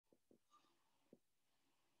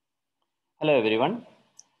Hello everyone.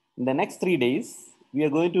 In the next 3 days, we are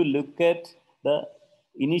going to look at the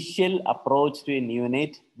initial approach to a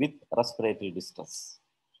neonate with respiratory distress.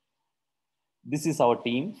 This is our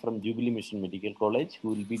team from Jubilee Mission Medical College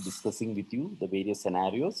who will be discussing with you the various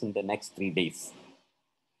scenarios in the next 3 days.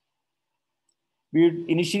 We would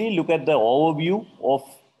initially look at the overview of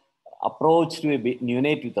approach to a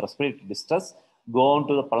neonate with respiratory distress, go on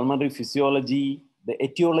to the pulmonary physiology, the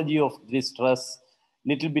etiology of distress,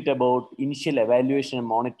 little bit about initial evaluation and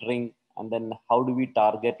monitoring, and then how do we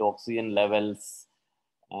target oxygen levels,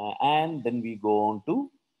 and then we go on to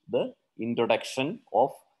the introduction of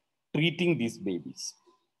treating these babies.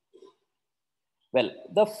 Well,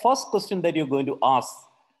 the first question that you're going to ask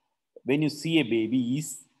when you see a baby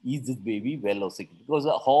is this baby well or sick? Because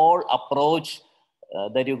the whole approach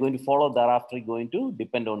that you're going to follow thereafter is going to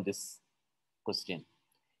depend on this question.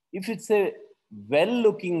 If it's a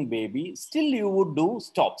well-looking baby, still you would do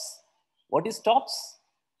stops. What is stops?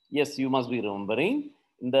 Yes, you must be remembering.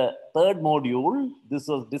 In the third module, this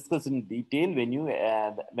was discussed in detail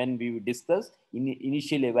when we discussed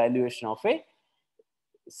initial evaluation of a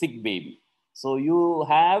sick baby. So you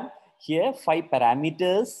have here 5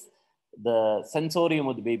 parameters. The sensorium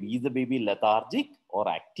of the baby. Is the baby lethargic or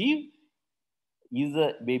active? Is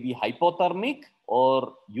the baby hypothermic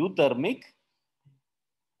or euthermic?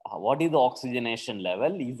 What is the oxygenation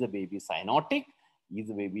level? Is the baby cyanotic? Is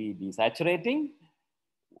the baby desaturating?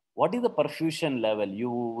 What is the perfusion level? You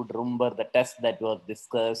would remember the test that was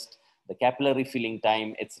discussed, the capillary filling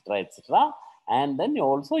time, etc., etc. And then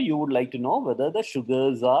also you would like to know whether the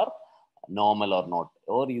sugars are normal or not,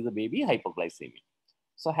 or is the baby hypoglycemic.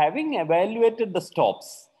 So having evaluated the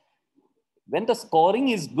stops, when the scoring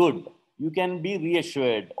is good, you can be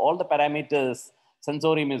reassured. All the parameters,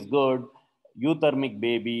 sensorium is good, euthermic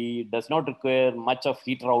baby, does not require much of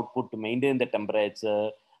heater output to maintain the temperature,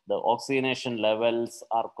 the oxygenation levels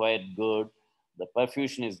are quite good, the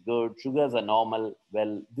perfusion is good, sugars are normal.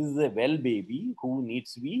 Well, this is a well baby who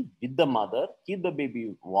needs to be with the mother, keep the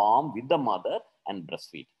baby warm with the mother and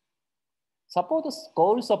breastfeed. Suppose the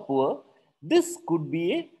scores are poor, this could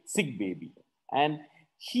be a sick baby. And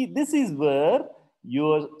this is where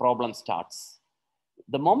your problem starts.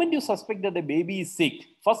 The moment you suspect that the baby is sick,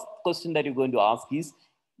 first question that you're going to ask is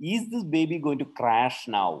this baby going to crash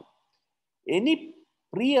now? Any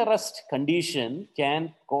pre-arrest condition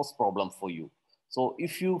can cause problem for you. So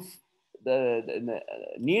if you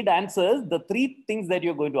need answers, the 3 things that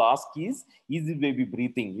you're going to ask is the baby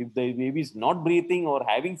breathing? If the baby is not breathing or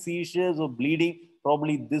having seizures or bleeding,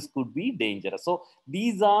 probably this could be dangerous. So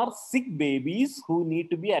these are sick babies who need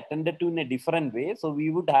to be attended to in a different way. So we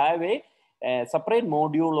would have a separate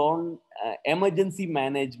module on emergency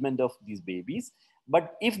management of these babies.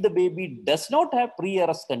 But if the baby does not have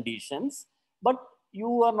pre-arrest conditions, but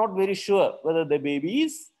you are not very sure whether the baby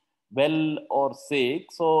is well or sick,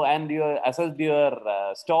 so and you assessed your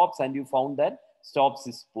stops and you found that stops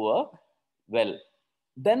is poor, well,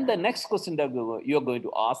 then the next question that you're going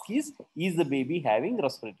to ask is the baby having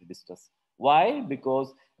respiratory distress? Why?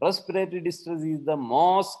 Because respiratory distress is the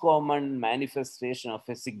most common manifestation of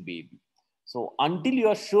a sick baby. So until you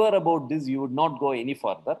are sure about this, you would not go any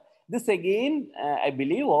further. This again, I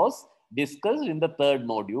believe, was discussed in the third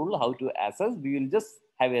module, how to assess. We will just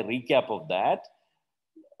have a recap of that.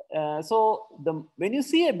 When you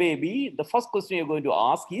see a baby, the first question you're going to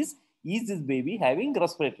ask is this baby having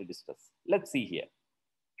respiratory distress? Let's see here.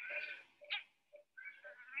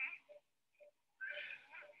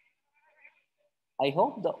 I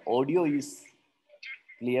hope the audio is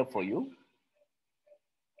clear for you.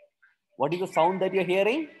 What is the sound that you're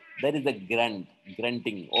hearing? There is a grunt,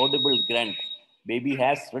 grunting, audible grunt. Baby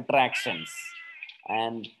has retractions.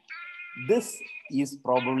 And this is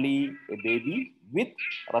probably a baby with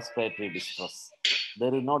respiratory distress.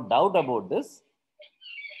 There is no doubt about this.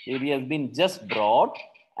 Baby has been just brought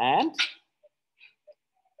and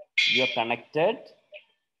you're connected.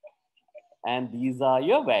 And these are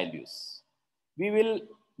your values. We will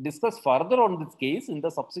discuss further on this case in the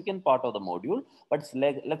subsequent part of the module, but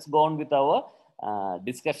let's go on with our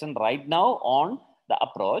discussion right now on the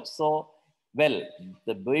approach. So, well,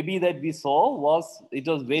 the baby that we saw it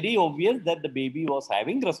was very obvious that the baby was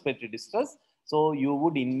having respiratory distress. So you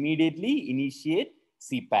would immediately initiate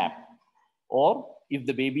CPAP, or if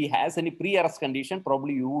the baby has any pre-arrest condition,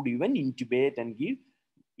 probably you would even intubate and give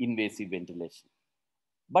invasive ventilation.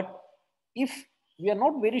 But if we are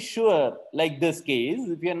not very sure, like this case,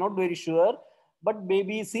 if we are not very sure, but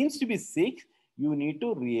baby seems to be sick, you need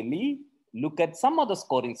to really look at some other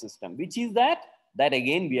scoring system, which is that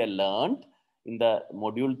again we have learned in the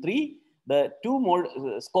module 3, The two more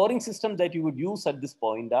scoring systems that you would use at this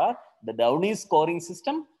point are the Downey scoring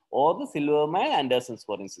system or the Silverman-Anderson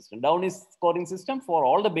scoring system. Downey scoring system for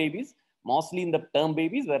all the babies, mostly in the term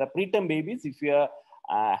babies, where preterm babies, if you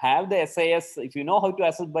have the SAS, if you know how to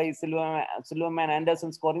assess by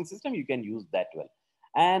Silverman-Anderson scoring system, you can use that well.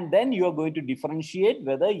 And then you are going to differentiate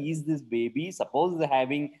whether is this baby, suppose is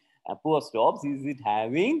having poor stops, is it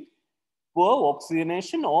having poor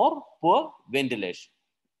oxygenation or poor ventilation?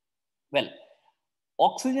 Well,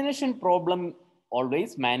 oxygenation problem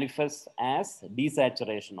always manifests as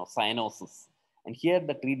desaturation or cyanosis. And here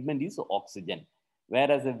the treatment is oxygen.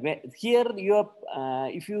 Whereas here,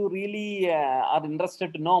 if you really are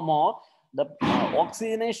interested to know more, the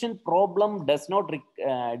oxygenation problem does not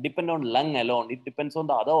depend on lung alone. It depends on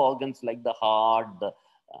the other organs like the heart, the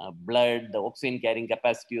blood, the oxygen carrying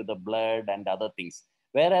capacity of the blood and other things.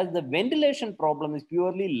 Whereas the ventilation problem is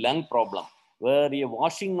purely lung problem, where you're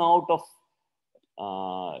washing out of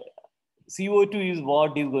CO2 is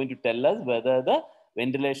what is going to tell us whether the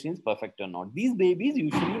ventilation is perfect or not. These babies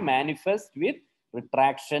usually manifest with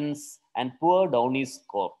retractions and poor Downey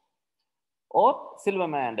score or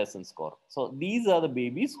Silverman-Anderson score. So these are the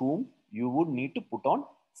babies whom you would need to put on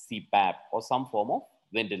CPAP or some form of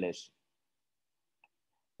ventilation.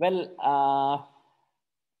 Well,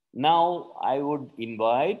 now I would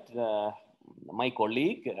invite my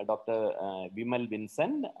colleague, Dr. Vimal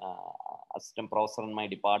Vincent, assistant professor in my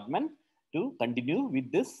department, to continue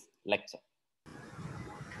with this lecture.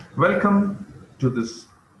 Welcome to this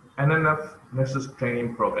NNF Nurses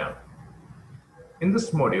Training Program. In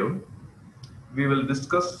this module, we will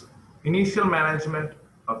discuss initial management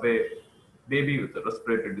of a baby with a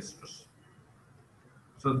respiratory distress.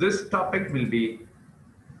 So this topic will be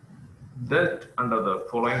dealt under the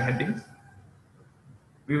following headings.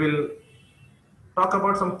 We will talk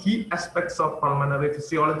about some key aspects of pulmonary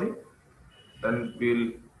physiology. Then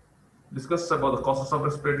we'll discuss about the causes of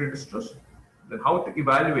respiratory distress. Then how to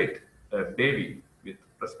evaluate a baby with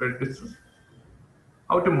respiratory distress.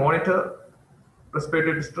 How to monitor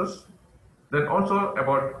respiratory distress. Then also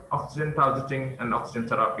about oxygen targeting and oxygen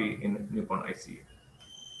therapy in newborn ICU.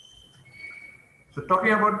 So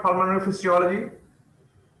talking about pulmonary physiology,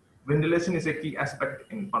 ventilation is a key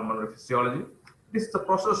aspect in pulmonary physiology. This is the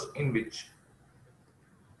process in which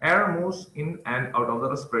air moves in and out of the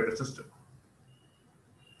respiratory system.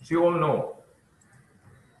 As you all know,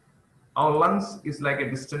 our lungs is like a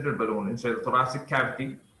distended balloon inside the thoracic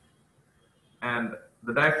cavity, and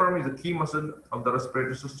the diaphragm is a key muscle of the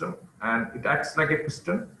respiratory system, and it acts like a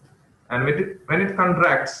piston. And when it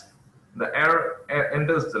contracts, the air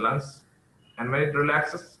enters the lungs, and when it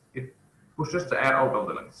relaxes, it pushes the air out of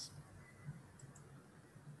the lungs.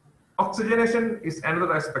 Oxygenation is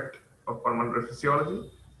another aspect of pulmonary physiology.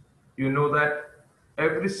 You know that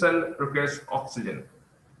every cell requires oxygen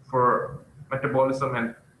for metabolism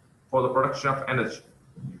and for the production of energy.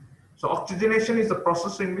 So oxygenation is the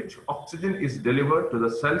process in which oxygen is delivered to the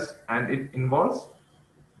cells, and it involves,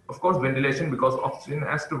 of course, ventilation, because oxygen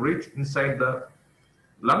has to reach inside the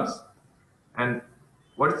lungs. And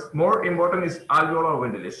what is more important is alveolar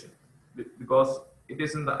ventilation, because it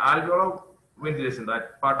is in the alveolar ventilation,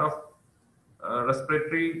 that part of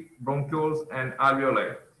respiratory bronchioles and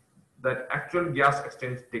alveoli, that actual gas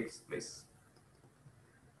exchange takes place.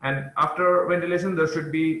 And after ventilation, there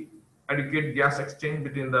should be adequate gas exchange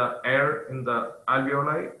between the air in the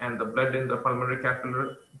alveoli and the blood in the pulmonary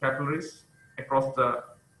capillaries across the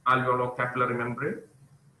alveolar capillary membrane.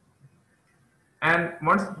 And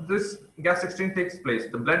once this gas exchange takes place,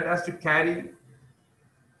 the blood has to carry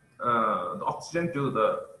the oxygen to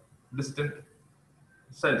the distant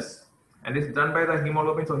cells, and it's done by the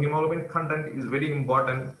hemoglobin. So hemoglobin content is very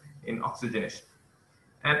important in oxygenation.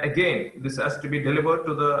 And again, this has to be delivered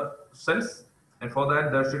to the cells, and for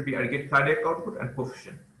that there should be adequate cardiac output and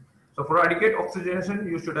perfusion. So for adequate oxygenation,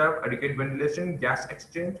 you should have adequate ventilation, gas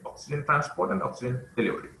exchange, oxygen transport, and oxygen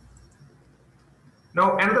delivery.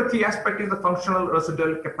 Now, another key aspect is the functional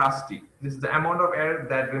residual capacity. This is the amount of air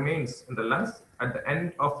that remains in the lungs at the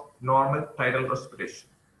end of normal tidal respiration.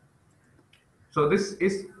 So this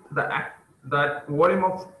is that volume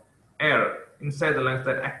of air inside the lungs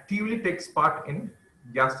that actively takes part in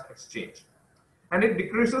gas exchange. And it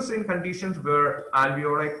decreases in conditions where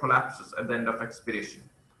alveoli collapses at the end of expiration.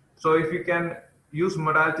 So if you can use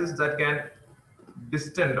modalities that can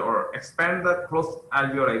distend or expand the closed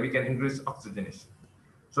alveoli, we can increase oxygenation.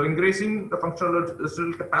 So increasing the functional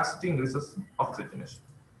residual capacity increases oxygenation.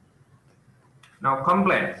 Now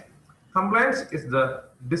compliance. Compliance is the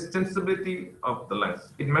distensibility of the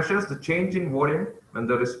lungs. It measures the change in volume when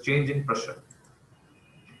there is change in pressure.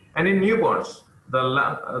 And in newborns,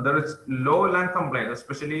 there is low lung compliance,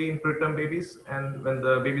 especially in preterm babies, and when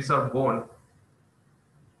the babies are born,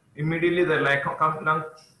 immediately the lung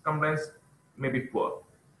compliance may be poor.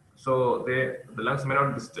 So the lungs may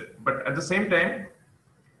not be still. But at the same time,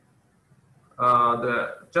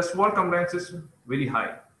 the chest wall compliance is very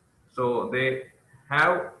high. So they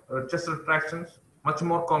have chest retractions much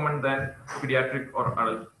more common than pediatric or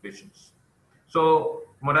adult patients. So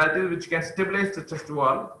modalities which can stabilize the chest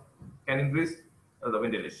wall can increase the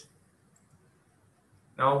ventilation.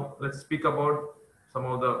 Now let's speak about some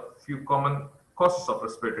of the few common causes of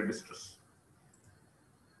respiratory distress.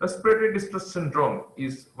 Respiratory distress syndrome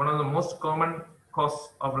is one of the most common cause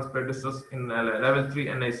of respiratory distress in level 3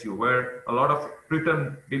 NICU, where a lot of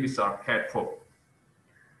preterm babies are cared for.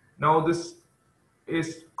 Now this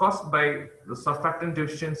is caused by the surfactant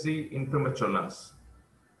deficiency in premature lungs.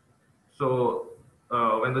 So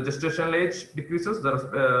when the gestational age decreases, the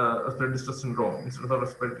respiratory distress syndrome, instead of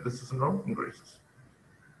respiratory distress syndrome, increases.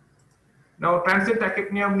 Now transient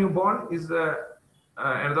tachypnea of newborn is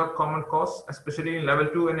another common cause, especially in level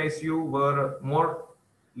 2 NICU, where more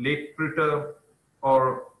late preterm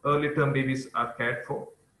or early term babies are cared for.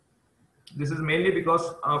 This is mainly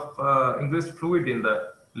because of increased fluid in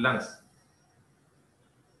the lungs,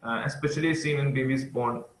 especially seen in babies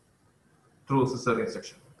born through cesarean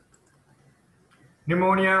section.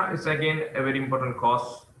 Pneumonia is again a very important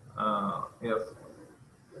cause of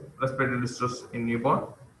respiratory distress in newborn,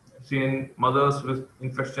 seen in mothers with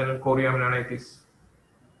infection, chorioamnionitis,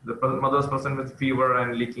 the mothers present with fever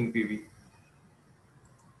and leaking PV.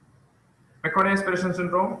 Meconic aspiration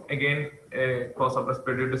syndrome, again a cause of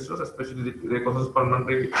respiratory distress, especially they causes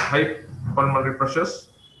high pulmonary pressures,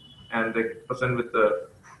 and they present with the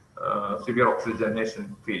severe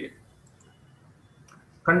oxygenation failure.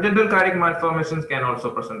 Congenital cardiac malformations can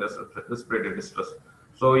also present as respiratory distress.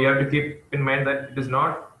 So you have to keep in mind that it is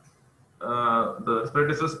not the respiratory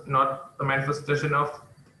distress, not the manifestation of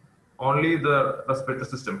only the respiratory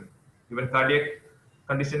system. Even cardiac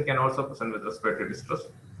condition can also present with respiratory distress,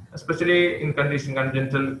 especially in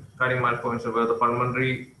congenital cardiac malformation where the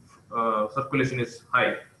pulmonary circulation is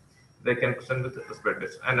high. They can present with respiratory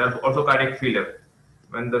distress, and also cardiac failure.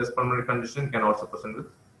 When there is pulmonary condition, can also present with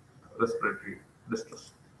respiratory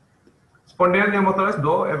distress. Spontaneous pneumothorax,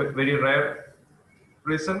 though a very rare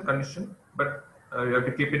recent condition, but you have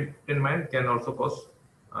to keep it in mind, can also cause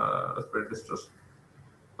respiratory distress.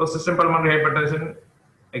 Persistent pulmonary hypertension,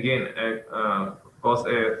 again,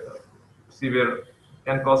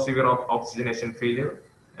 can cause severe oxygenation failure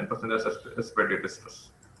and present as respiratory distress.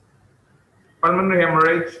 Pulmonary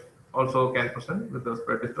hemorrhage also can present with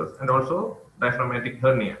respiratory distress, and also diaphragmatic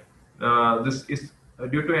hernia. This is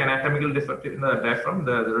due to anatomical defect in the diaphragm.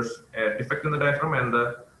 There is a defect in the diaphragm, and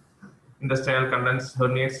the intestinal contents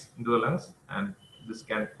herniates into the lungs, and this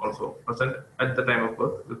can also present at the time of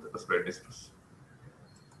birth with respiratory distress.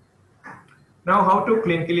 Now, how to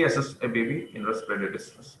clinically assess a baby in respiratory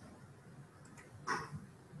distress?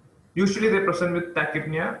 Usually they present with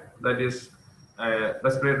tachypnea, that is a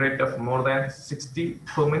respiratory rate of more than 60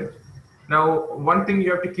 per minute. Now, one thing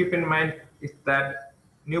you have to keep in mind is that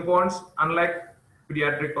newborns, unlike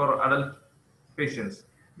pediatric or adult patients,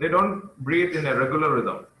 they don't breathe in a regular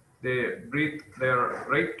rhythm. Their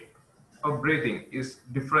rate of breathing is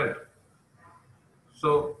different.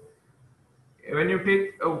 So when you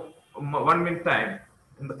take a 1 minute time,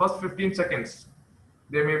 in the first 15 seconds,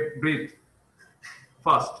 they may breathe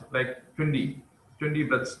fast, like 20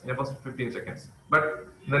 breaths in the first 15 seconds. But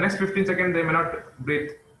the next 15 seconds, they may not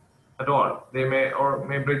breathe at all. They may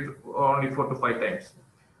breathe only 4 to 5 times.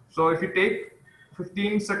 So if you take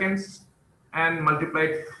 15 seconds and multiply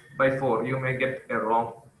it by 4, you may get a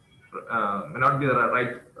wrong, may not be the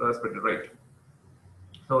right respiratory rate.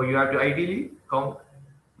 So you have to ideally count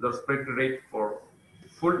the respiratory rate for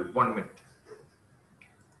full 1 minute.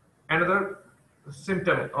 Another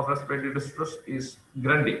symptom of respiratory distress is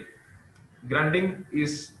grunting. Grunting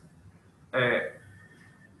is a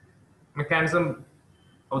mechanism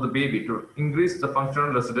of the baby to increase the functional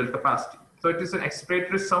residual capacity. So it is an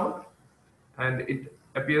expiratory sound, and it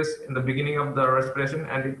appears in the beginning of the respiration,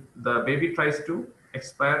 and the baby tries to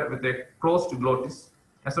expire with a closed glottis.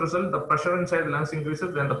 As a result, the pressure inside the lungs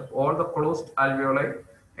increases, and all the closed alveoli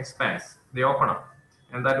expands. They open up,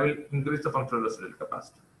 and that will increase the functional residual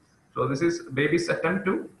capacity. So this is baby's attempt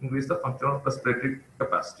to increase the functional respiratory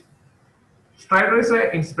capacity. Stridor is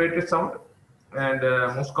an inspiratory sound, and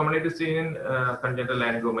most commonly it is seen in congenital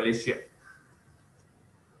laryngomalacia.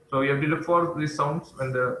 So you have to look for these sounds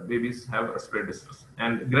when the babies have respiratory distress.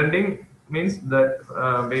 And grunting means that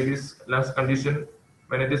baby's lungs condition,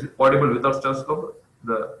 when it is audible without stethoscope,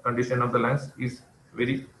 the condition of the lungs is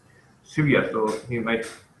very severe, so he might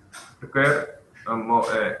require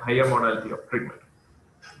a higher modality of treatment.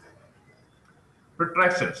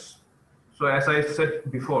 Retractions. So as I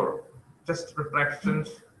said before, chest retractions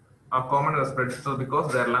are common in respiratory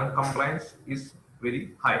because their lung compliance is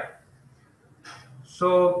very high.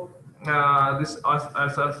 So this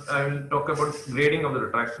also I will talk about grading of the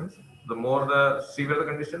retractions. The more the severe the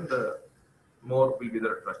condition, the more will be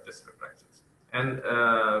the chest retractions. And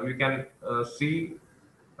we can see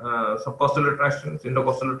subcostal retractions,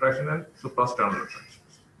 intercostal retraction, and suprasternal retractions.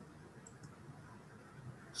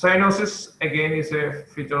 Cyanosis again is a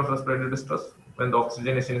feature of respiratory distress when the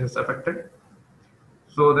oxygenation is affected.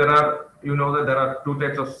 So there are, you know that there are two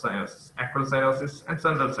types of cyanosis, acral cyanosis and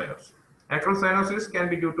central cyanosis. Acral cyanosis can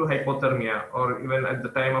be due to hypothermia, or even at the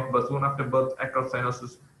time of birth, soon after birth, acral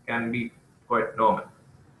cyanosis can be quite normal.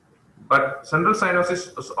 But central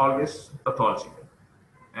cyanosis is always pathological.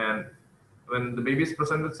 And when the baby is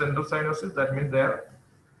present with central cyanosis, that means their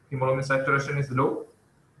hemoglobin saturation is low,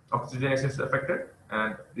 oxygenation is affected,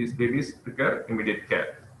 and these babies require immediate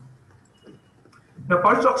care. Now,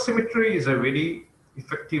 pulse oximetry is a very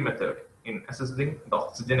effective method in assessing the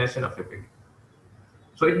oxygenation of a baby.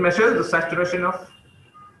 So it measures the saturation of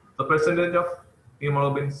the percentage of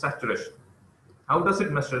hemoglobin saturation. How does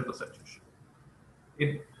it measure the saturation?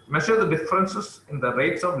 It measures the differences in the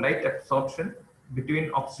rates of light absorption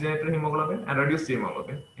between oxygenated hemoglobin and reduced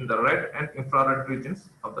hemoglobin in the red and infrared regions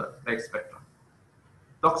of the light spectrum.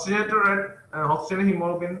 The oxygenated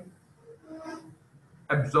hemoglobin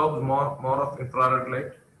absorbs more of infrared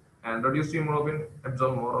light, and reduced hemoglobin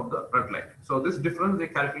absorbs more of the red light. So this difference they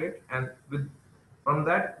calculate, and from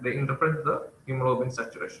that they interpret the hemoglobin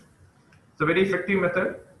saturation. It's a very effective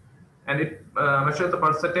method, and it measures the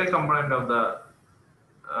pulsatile component of the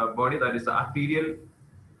body, that is the arterial.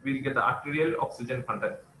 We'll get the arterial oxygen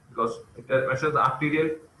content because it measures the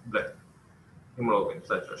arterial blood hemoglobin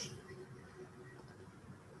saturation.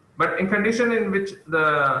 But in condition in which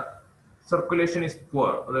the circulation is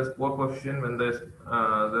poor, there's poor coefficient, when there's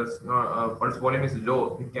no pulse volume is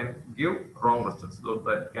low, it can give wrong results. So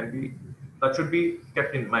that should be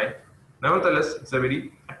kept in mind. Nevertheless, it's a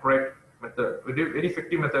very accurate method, very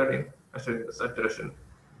effective method in measuring the saturation,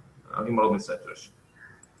 hemoglobin saturation.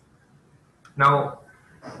 Now,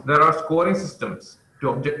 there are scoring systems to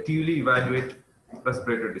objectively evaluate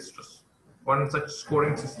respiratory distress. One such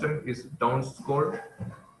scoring system is Down's score.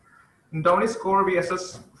 In Down's score, we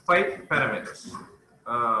assess 5 parameters: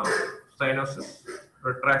 cyanosis,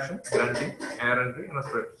 retraction, grunting, air entry, and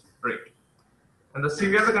respiratory rate. And the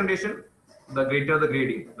severe the condition, the greater the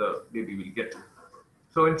grading the baby will get.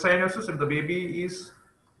 So in cyanosis, if the baby is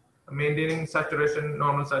maintaining saturation,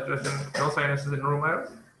 normal saturation, no cyanosis in room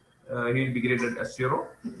air, he will be graded as 0.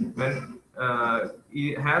 When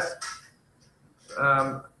he has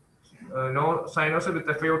no cyanosis with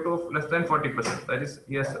FiO2 of less than 40%, that is,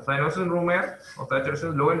 he has cyanosis in room air, or saturation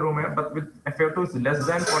is low in room air, but with FiO2 is less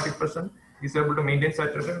than 40%, he is able to maintain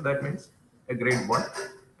saturation. That means a grade 1.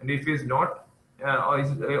 And if he is not, or is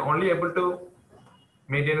only able to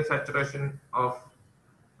maintain a saturation of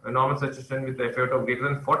a normal saturation with FiO2 of greater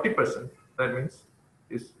than 40%, that means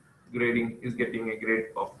his grading is getting a grade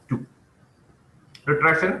of 2.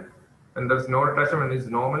 Retraction, when there is no retraction, when it is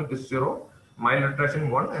normal, it is 0. Mild retraction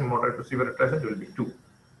 1, and moderate to severe retraction will be 2.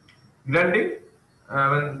 Grunting,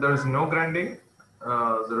 when there is no grunting,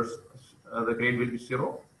 the grade will be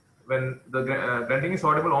 0. When the grunting is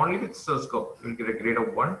audible only with stethoscope, you will get a grade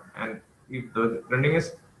of 1, and if the grunting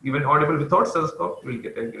is even audible without stethoscope, you will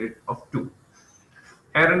get a grade of 2.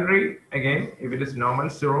 Air entry, again, if it is normal,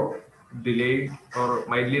 0, delayed or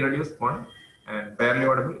mildly reduced, 1, and barely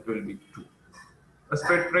audible, it will be 2.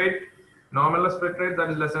 Respiratory rate, normal respiratory rate,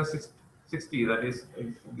 that is less than 60, that is,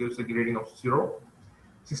 it gives a grading of 0.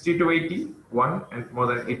 60 to 80, 1, and more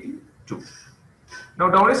than 80, 2. Now,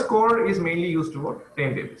 Downey score is mainly used for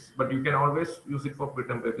tame babies, but you can always use it for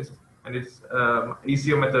preterm babies, and it's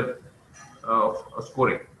easier method of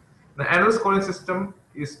scoring. Another scoring system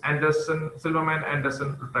is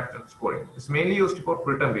Silverman-Anderson retraction scoring. It's mainly used for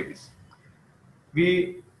preterm babies.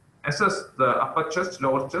 We assess the upper chest,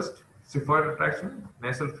 lower chest, xiphoid retraction,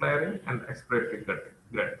 nasal flaring, and expiratory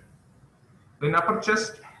grunting. In upper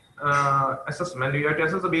chest assessment, you have to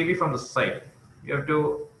assess the baby from the side. You have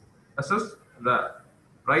to assess the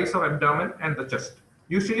rise of abdomen and the chest.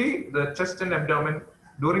 Usually, the chest and abdomen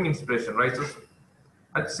during inspiration rises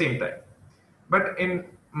at the same time. But in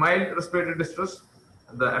mild respiratory distress,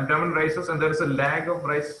 the abdomen rises and there is a lag of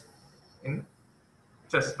rise in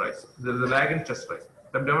chest rise. There is a lag in chest rise.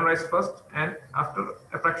 The abdomen rises first, and after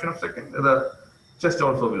a fraction of a second, the chest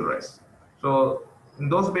also will rise. So in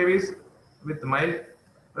those babies with mild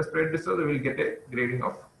respiratory distress, they will get a grading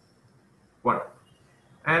of 1.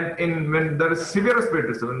 And when there is severe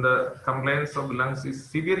respiratory distress, when the compliance of the lungs is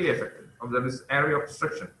severely affected, or there is airway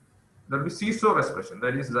obstruction, there will be seesaw respiration.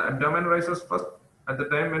 That is, the abdomen rises first. At the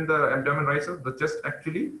time when the abdomen rises, the chest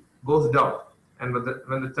actually goes down. And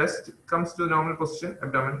when the chest comes to the normal position,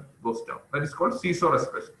 abdomen goes down. That is called seesaw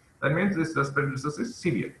respiration. That means this respiratory distress is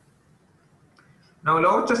severe. Now,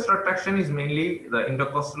 lower chest retraction is mainly the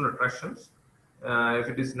intercostal retractions. If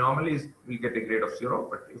it is normal, we'll get a grade of 0.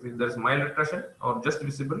 But if there is mild retraction or just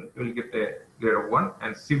visible, you will get a grade of 1.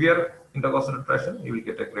 And severe intercostal retraction, you will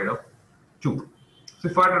get a grade of 2.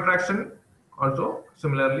 Cephalad retraction also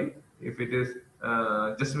similarly, if it is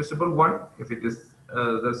just visible, 1. If it is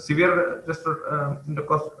the severe just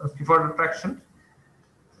intercostal cephalad retraction,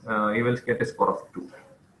 you will get a score of 2.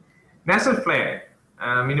 Nasal flaring.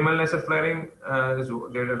 Minimal nasal flaring is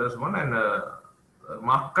graded as 1, and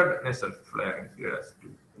marked nasal flaring is graded as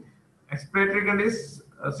 2. Expiratory trend is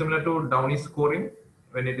similar to Downey scoring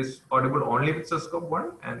when it is audible only with stethoscope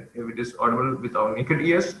 1, and if it is audible with our naked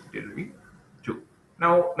ears, it will be 2.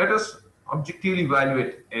 Now, let us objectively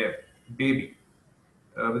evaluate a baby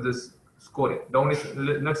with this scoring.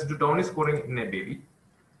 Let's do Downey scoring in a baby.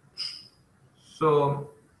 So,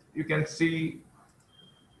 you can see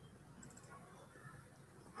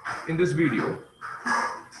in this video,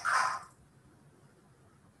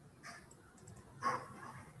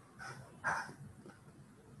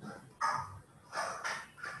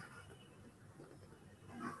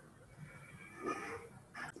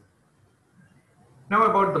 now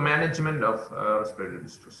about the management of respiratory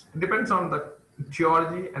distress. It depends on the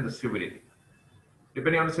etiology and the severity.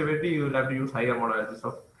 Depending on the severity, you will have to use higher modalities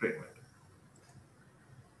of treatment.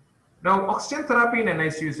 Now, oxygen therapy in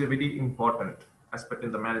NICU is a very important aspect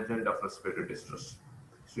in the management of respiratory distress.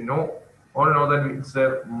 So, all know that it's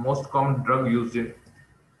the most common drug used in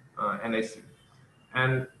NICU.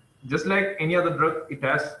 And just like any other drug,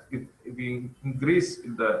 if we increase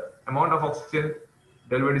the amount of oxygen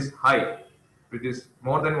delivered is high, which is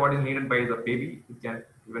more than what is needed by the baby, it can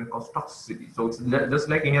even cause toxicity. So, it's just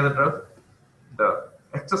like any other drug, the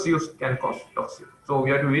excess use can cause toxicity. So, we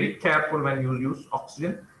have to be very careful when you use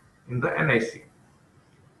oxygen in the NICU.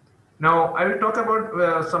 Now, I will talk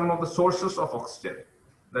about some of the sources of oxygen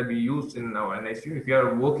that we use in our NICU. If you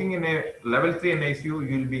are working in a level 3 NICU,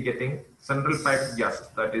 you will be getting central piped gases.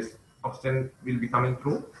 That is, oxygen will be coming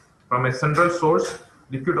through from a central source,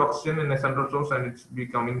 liquid oxygen in a central source, and it's be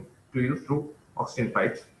coming to you through oxygen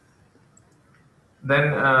pipes.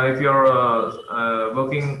 Then, if you are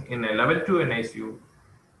working in a level 2 NICU,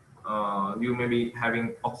 you may be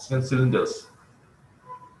having oxygen cylinders.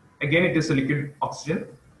 Again, it is a liquid oxygen,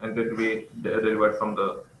 and it will be delivered from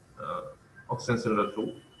the oxygen cylinder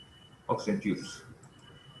through oxygen tubes.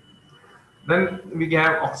 Then we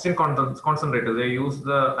have oxygen concentrators. They use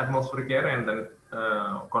the atmospheric air and then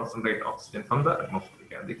concentrate oxygen from the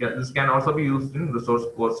atmospheric air. This can also be used in resource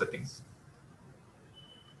poor settings.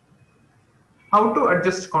 How to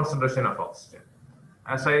adjust concentration of oxygen?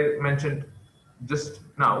 As I mentioned just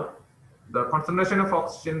now, the concentration of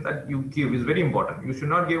oxygen that you give is very important. You should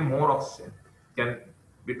not give more oxygen. It can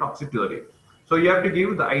be toxic to the baby. So you have to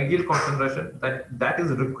give the ideal concentration that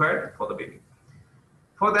is required for the baby.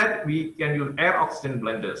 For that, we can use air oxygen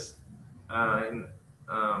blenders. In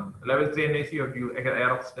level 3 NICU, you have to use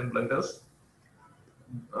air oxygen blenders.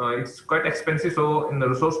 It's quite expensive, so in the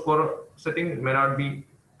resource poor setting, it may not be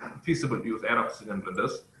feasible to use air oxygen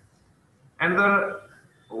blenders. Another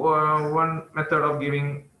one method of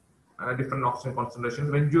giving different oxygen concentrations,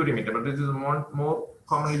 venturimeter, but this is more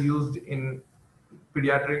commonly used in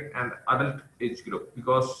pediatric and adult age group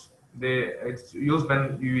because it's used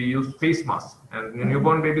when you use face masks, and in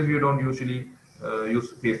newborn babies you don't usually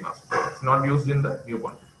use face masks, so it's not used in the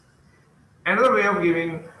newborn. Another way of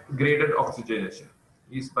giving graded oxygenation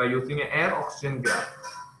is by using an air oxygen graph.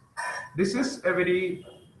 This is a very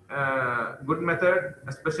good method,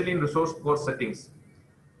 especially in resource poor settings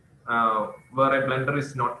where a blender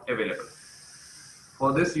is not available.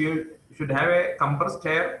 For this, you should have a compressed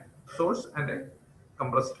air source and a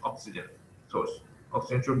compressed oxygen source.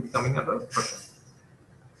 Oxygen should be coming under pressure.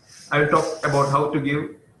 I will talk about how to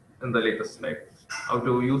give in the latest slide, how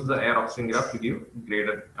to use the air oxygen graph to give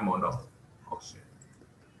graded amount of oxygen.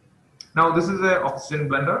 Now, this is an oxygen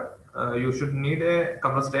blender. You should need a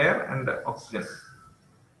compressed air and oxygen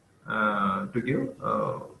to give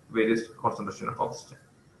various concentration of oxygen.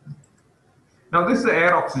 Now, this is the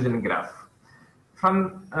air oxygen graph.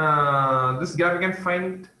 From this graph, you can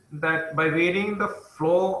find that by varying the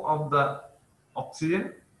flow of the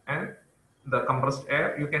oxygen and the compressed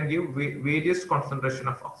air, you can give various concentration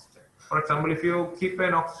of oxygen. For example, if you keep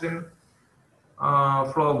an oxygen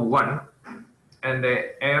flow of 1 and an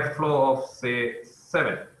air flow of say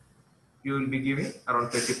 7, you will be giving around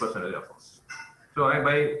 30% of oxygen. So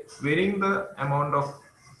by varying the amount of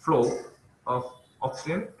flow of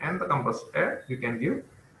oxygen and the compressed air, you can give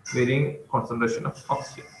varying concentration of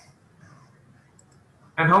oxygen.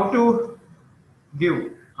 And how to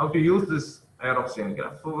use this air oxygen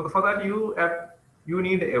graph. So for that you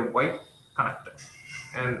need a white connector,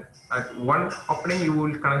 and at one opening you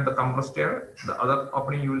will connect the compressed air, the other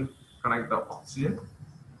opening you will connect the oxygen,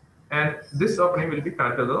 and this opening will be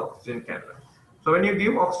connected to the oxygen cannula. So when you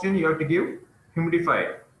give oxygen, you have to give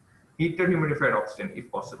heated humidified oxygen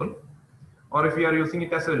if possible, or if you are using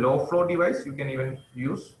it as a low flow device, you can even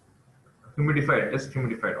use just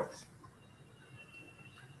humidified oxygen.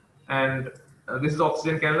 And this is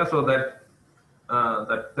oxygen cannula, so that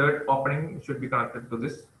that third opening should be connected to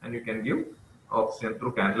this, and you can give oxygen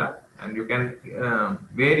through cannula, and you can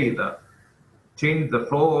change the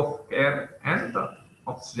flow of air and the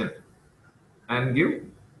oxygen, and give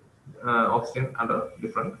oxygen under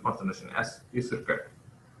different concentration as is required.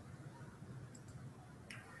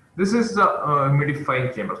 This is the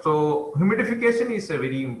humidifying chamber. So humidification is a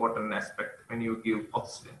very important aspect when you give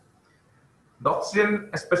oxygen. The oxygen,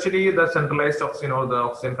 especially the centralized oxygen or the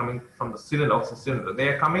oxygen coming from the cylinder, oxygen cylinder, they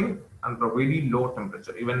are coming under very low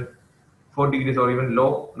temperature, even 4 degrees or even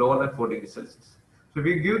lower than 4 degrees Celsius. So if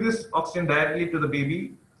you give this oxygen directly to the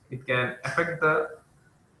baby, it can affect the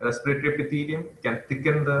respiratory epithelium, it can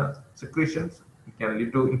thicken the secretions, it can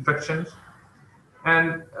lead to infections,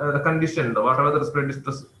 and the condition, whatever the respiratory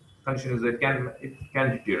distress condition is, it can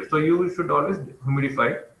deteriorate. So you should always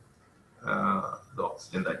humidify the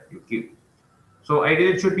oxygen that you give. So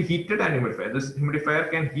ideally, it should be heated and humidified. This humidifier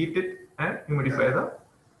can heat it and humidify the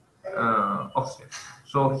oxygen.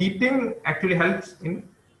 So heating actually helps in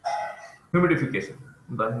humidification.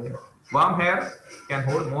 The warm air can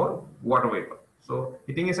hold more water vapor. So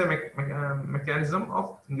heating is a mechanism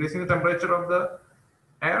of increasing the temperature of the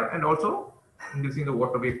air and also increasing the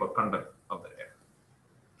water vapor content of the air.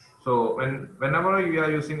 So whenever you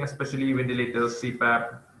are using, especially ventilators,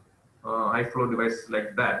 CPAP, high flow devices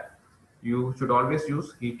like that, you should always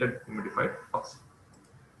use heated humidified oxygen.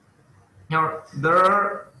 Now, there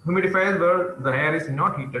are humidifiers where the air is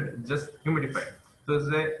not heated, just humidified. So it's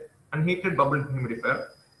an unheated bubble humidifier.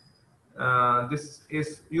 This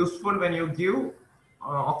is useful when you give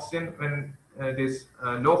oxygen when it is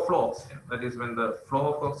low flow oxygen. That is when the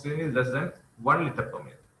flow of oxygen is less than 1 liter per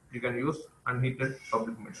minute. You can use unheated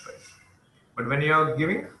bubble humidifiers. But when you are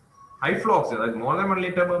giving high flow oxygen, like more than 1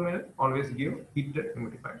 liter per minute, always give heated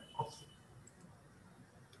humidified oxygen.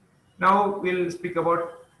 Now we'll speak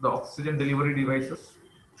about the oxygen delivery devices.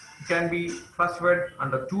 It can be classified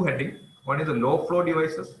under 2 headings. One is the low flow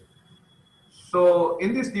devices. So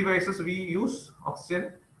in these devices, we use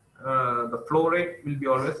oxygen. The flow rate will be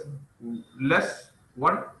always less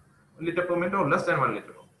 1 liter per minute or less than 1 liter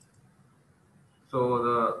per minute. So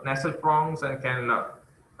the nasal prongs and cannula,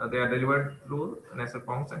 they are delivered through nasal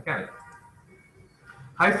prongs and cannula.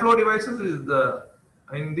 High flow devices is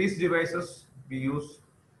in these devices we use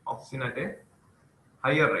oxygen at a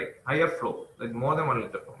higher rate, higher flow, like more than 1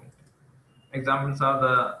 liter per minute. Examples are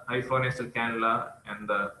the high flow nasal cannula and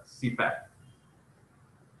the CPAP.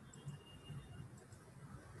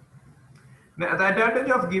 Now, the advantage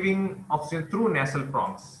of giving oxygen through nasal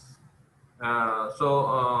prongs. As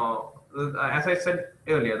I said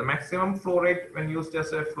earlier, the maximum flow rate when used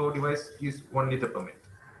as a flow device is 1 liter per minute.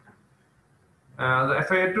 The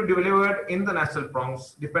FIO to delivered in the nasal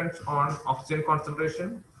prongs depends on oxygen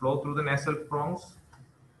concentration, flow through the nasal prongs,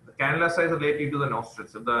 the cannula size related to the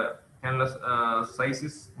nostrils. If the cannula size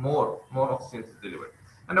is more oxygen is delivered.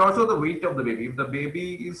 And also the weight of the baby. If the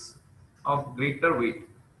baby is of greater weight,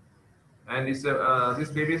 and these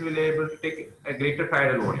babies will be able to take a greater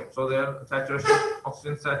tidal volume, so their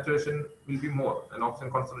oxygen saturation will be more, and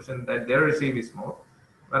oxygen concentration that they receive is more.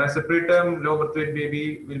 Whereas a preterm low birth weight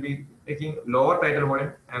baby will be taking lower tidal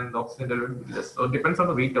volume and the oxygen delivery will be less. So it depends on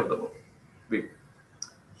the weight of the baby.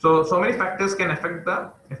 So many factors can affect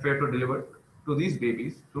the FIO to deliver to these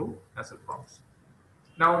babies through nasal prongs.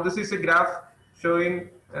 Now this is a graph showing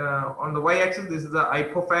on the y-axis, this is the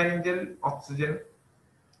hypopharyngeal oxygen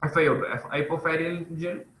FiO2,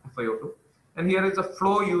 hypopharyngeal FiO2, and here is the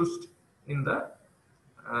flow used in the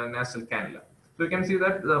nasal cannula. So you can see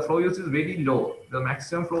that the flow use is very low. The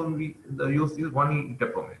maximum flow the use is 1 liter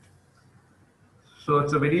per minute. So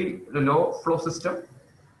it's a very low flow system,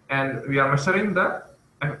 and we are measuring the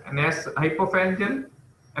hypopharyngeal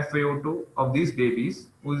FiO2 of these babies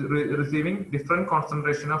who is receiving different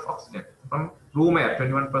concentration of oxygen from room air,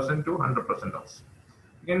 21% to 100% oxygen.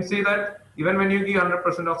 You can see that even when you give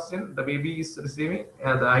 100% oxygen, the baby is receiving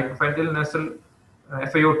the hypopharyngeal nasal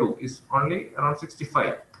FiO2 is only around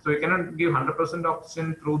 65. So you cannot give 100%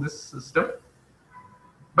 oxygen through this system,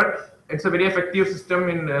 but it's a very effective system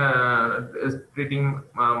in treating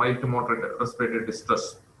mild to moderate respiratory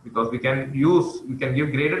distress, because we can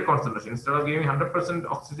give graded concentration. Instead of giving 100%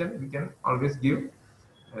 oxygen, we can always give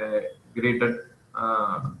graded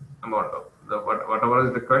amount of whatever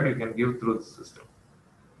is required. You can give through the system.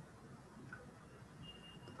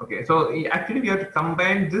 Okay, so actually we have to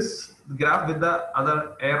combine this graph with the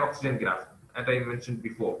other air oxygen graph that I mentioned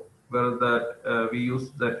before, where we use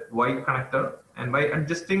that Y connector, and by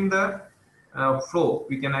adjusting the flow,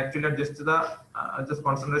 we can actually adjust the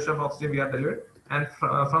concentration of oxygen we are delivered, and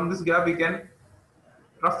from this graph we can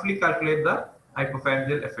roughly calculate the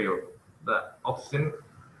hypopharyngeal FiO2, the oxygen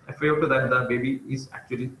FiO2 that the baby is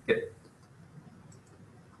actually getting.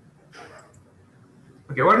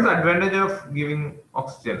 Okay, what is the advantage of giving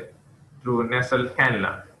oxygen through nasal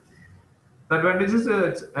cannula? The advantage is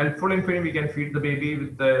it's helpful in feeding. We can feed the baby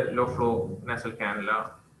with the low flow nasal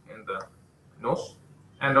cannula in the nose,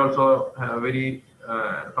 and also very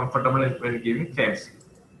comfortable when giving KMC.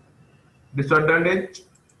 Disadvantage,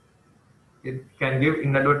 it can give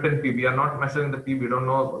inadvertent PEEP. We are not measuring the PEEP. We don't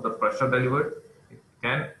know the pressure delivered. It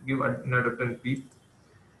can give inadvertent PEEP.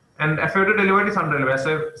 And FiO2 delivered is unreliable. As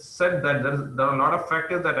I said, that there are a lot of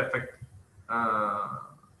factors that affect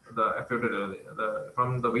the FiO2 delivery.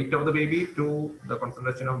 From the weight of the baby to the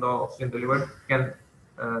concentration of the oxygen delivered can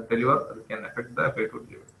affect the FiO2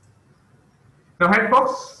 delivery. Now, head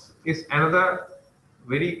box is another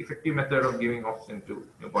very effective method of giving oxygen to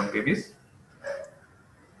newborn babies.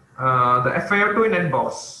 The FiO2 in head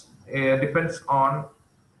box depends on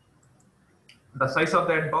the size of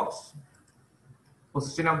the head box,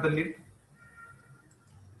 position of the lid,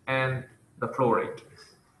 and the flow rate.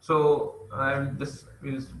 So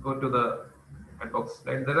we'll go to the head box.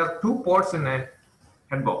 Right? There are two ports in a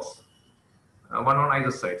head box, one on either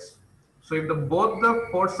sides. So if both the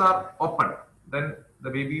ports are open, then the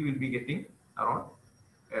baby will be getting around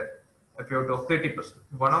FiO2 of 30%.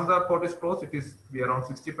 One of the port is closed, it is be around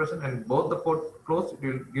 60%, and both the ports closed, it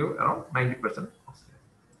will give around 90% oxygen.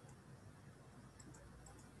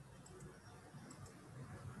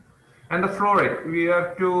 And the flow rate, we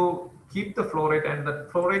have to keep the flow rate, and the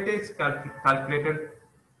flow rate is calculated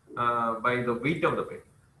by the weight of the baby.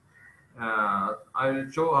 I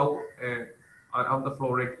will show how the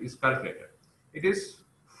flow rate is calculated. It is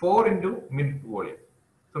 4 into minute volume.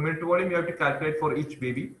 So minute volume you have to calculate for each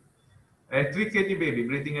baby. A 3 kg baby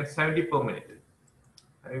breathing at 70 per minute.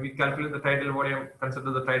 We calculate the tidal volume,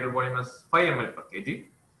 consider the tidal volume as 5 ml per kg.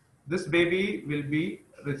 This baby will be,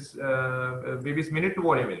 baby's minute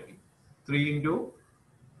volume will be 3 into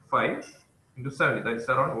 5 into 70, that is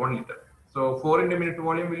around 1 liter. So 4 into minute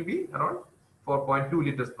volume will be around 4.2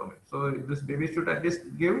 liters per minute. So this baby should at least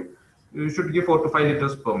give 4 to 5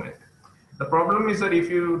 liters per minute. The problem is that if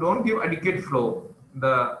you don't give adequate flow,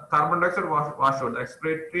 the carbon dioxide wash out, the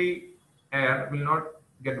expiratory air will not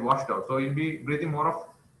get washed out. So you'll be breathing more of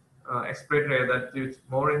expiratory air that is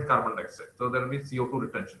more in carbon dioxide. So there will be CO2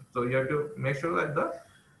 retention. So you have to make sure that the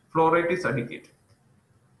flow rate is adequate.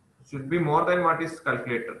 It should be more than what is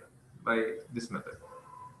calculated by this method.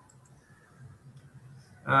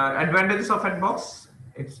 Advantages of head box: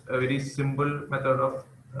 it's a very simple method of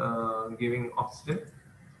giving oxygen,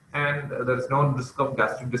 and there is no risk of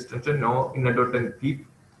gastric distension, no inadvertent PEEP,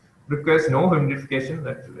 requires no humidification.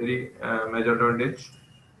 That's a very major advantage.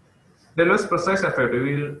 Delivers precise FiO2.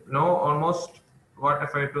 We will know almost what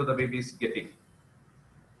FiO2 the baby is getting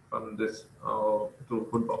from this through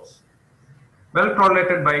food box. Well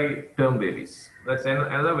tolerated by term babies. That's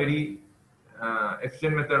another very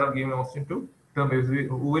efficient method of giving oxygen to term babies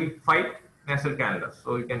who will fight nasal cannula.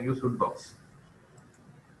 So you can use food box.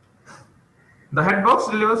 The head box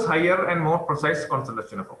delivers higher and more precise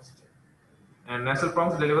concentration of oxygen, and nasal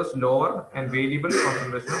prongs delivers lower and variable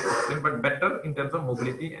concentration of oxygen, but better in terms of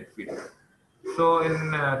mobility and feeding. So in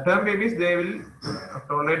term babies, they will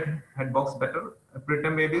tolerate head box better.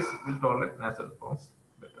 Preterm babies will tolerate nasal prongs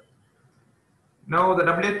better. Now the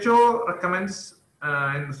WHO recommends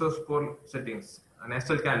in resource poor settings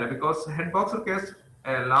nasal cannula because head box requires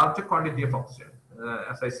a larger quantity of oxygen.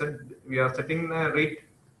 As I said, we are setting a rate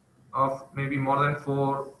of maybe more than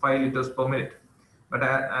 4-5 liters per minute. But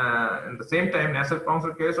at the same time, nasal prongs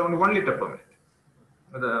requires only 1 liter per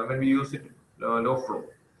minute when we use it low flow.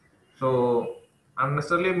 So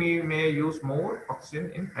unnecessarily we may use more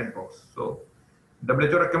oxygen in head box. So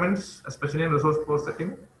WHO recommends, especially in resource poor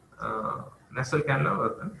setting, nasal cannula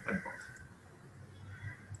rather than headbox.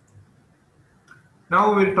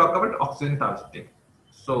 Now we'll talk about oxygen targeting.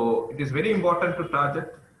 So it is very important to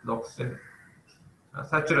target the oxygen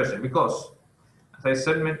saturation because, as I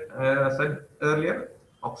said earlier,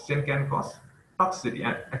 oxygen can cause toxicity,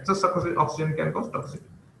 and excess oxygen can cause toxicity.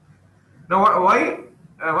 Now, why?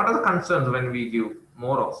 What are the concerns when we give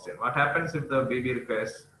more oxygen? What happens if the baby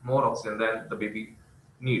requires more oxygen than the baby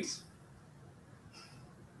needs?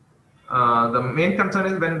 The main concern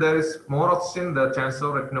is when there is more oxygen, the chance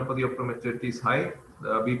of retinopathy of prematurity is high,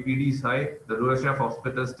 the BPD is high, the duration of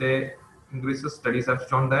hospital stay increases. Studies have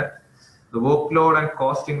shown that the workload and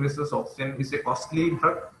cost increases. Oxygen is a costly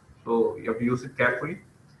drug, so you have to use it carefully.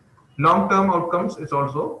 Long-term outcomes is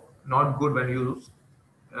also not good when you use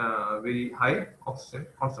very high oxygen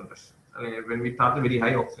concentration. When we target very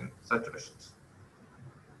high oxygen saturations.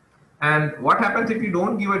 And what happens if you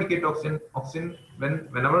don't give adequate oxygen?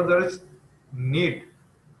 Whenever there is need,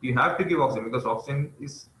 you have to give oxygen because oxygen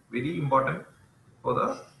is very important for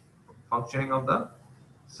the functioning of the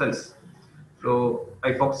cells. So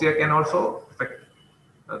hypoxia can also affect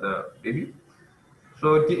the baby.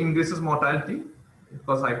 So it increases mortality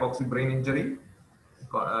because hypoxic brain injury,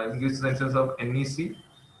 increases the incidence of NEC.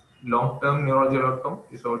 Long-term neurological outcome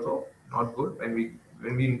is also not good when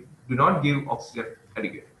we do not give oxygen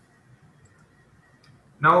adequate.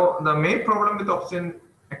 Now, the main problem with oxygen,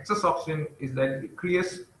 excess oxygen, is that it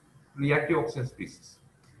creates reactive oxygen species.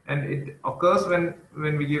 And it occurs when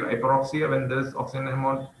we give hyperoxia, when there is oxygen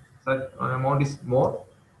amount, that amount is more.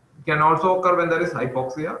 It can also occur when there is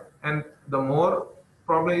hypoxia. And the more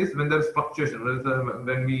problem is when there is fluctuation.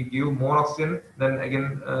 When we give more oxygen, then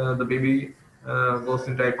again the baby goes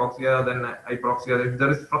into hypoxia, then hyperoxia. If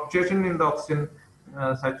there is fluctuation in the oxygen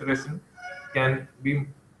saturation, can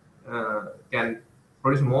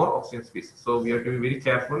produce more oxygen species. So we have to be very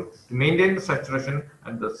careful to maintain the saturation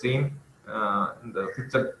at the same in the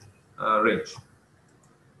fixed range.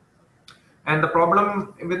 And the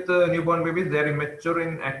problem with the newborn babies, they are immature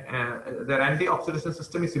in their antioxidation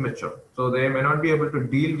system is immature, so they may not be able to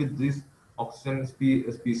deal with these oxygen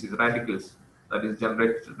species radicals that is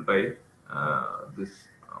generated by this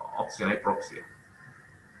oxygen hypoxia.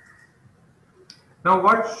 Now,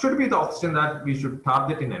 what should be the oxygen that we should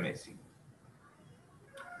target in NIC?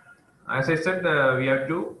 As I said, we have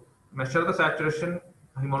to measure the saturation,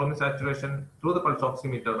 hemoglobin saturation through the pulse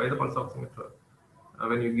oximeter, by the pulse oximeter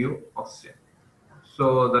when you give oxygen.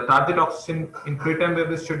 So the target oxygen in preterm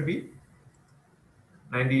babies should be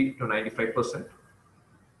 90 to 95%.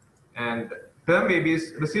 And term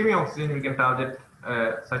babies receiving oxygen, we can target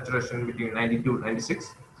saturation between 90 to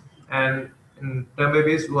 96. And in term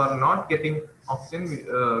babies who are not getting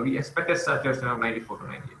oxygen, we expect a saturation of 94 to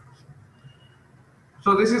 98.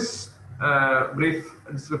 So this is a brief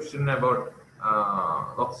description about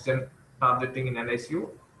oxygen targeting in NICU.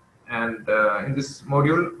 And in this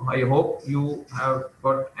module, I hope you have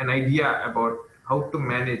got an idea about how to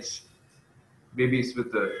manage babies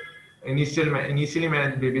with initially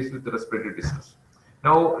manage babies with respiratory distress.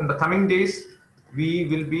 Now, in the coming days, we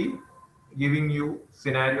will be giving you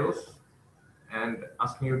scenarios and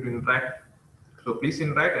asking you to interact. So please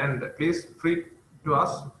interact and please free to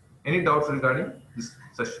ask any doubts regarding this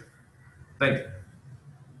session. Thank you.